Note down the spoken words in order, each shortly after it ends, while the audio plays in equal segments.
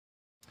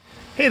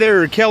Hey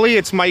there, Kelly.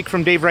 It's Mike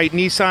from Wright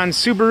Nissan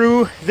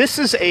Subaru. This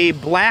is a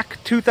black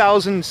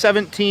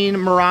 2017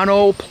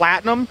 Murano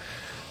Platinum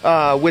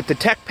with the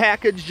tech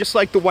package, just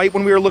like the white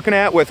one we were looking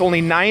at, with only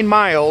 9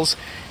 miles,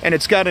 and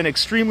it's got an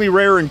extremely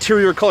rare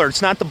interior color.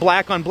 It's not the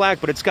black on black,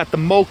 but it's got the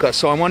Mocha,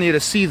 so I want you to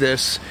see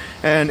this.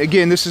 And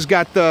again, this has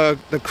got the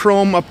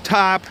chrome up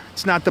top.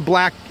 It's not the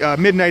black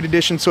Midnight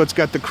Edition, so it's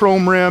got the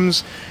chrome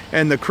rims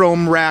and the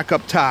chrome rack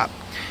up top.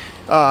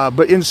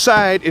 But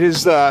inside it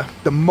is the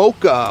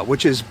Mocha,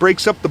 which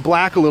breaks up the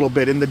black a little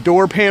bit. In the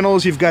door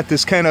panels, you've got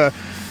this kind of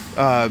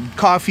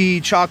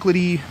coffee,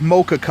 chocolatey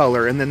Mocha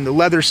color, and then the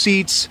leather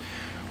seats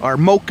are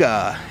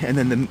Mocha, and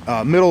then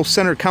the middle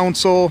center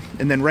console,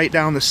 and then right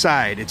down the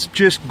side. It's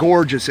just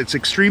gorgeous. It's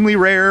extremely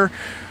rare.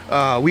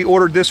 We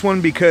ordered this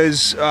one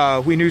because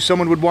we knew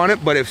someone would want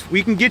it, but if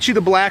we can get you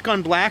the black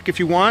on black if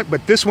you want,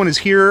 but this one is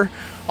here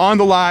on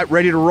the lot,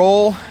 ready to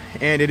roll,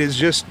 and it is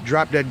just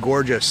drop dead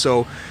gorgeous.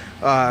 So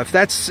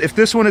if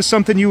this one is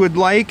something you would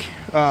like,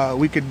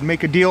 we could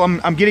make a deal.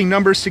 I'm getting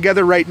numbers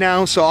together right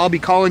now, so I'll be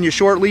calling you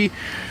shortly,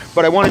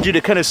 but I wanted you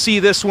to kind of see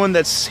this one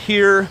that's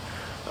here.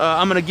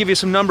 I'm going to give you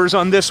some numbers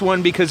on this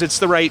one because it's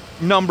the right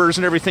numbers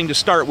and everything to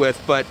start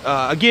with. But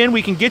again,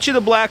 we can get you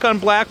the black on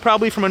black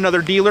probably from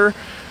another dealer.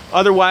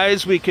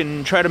 Otherwise, we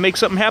can try to make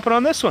something happen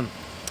on this one.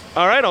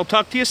 All right, I'll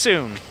talk to you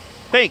soon.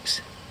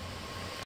 Thanks.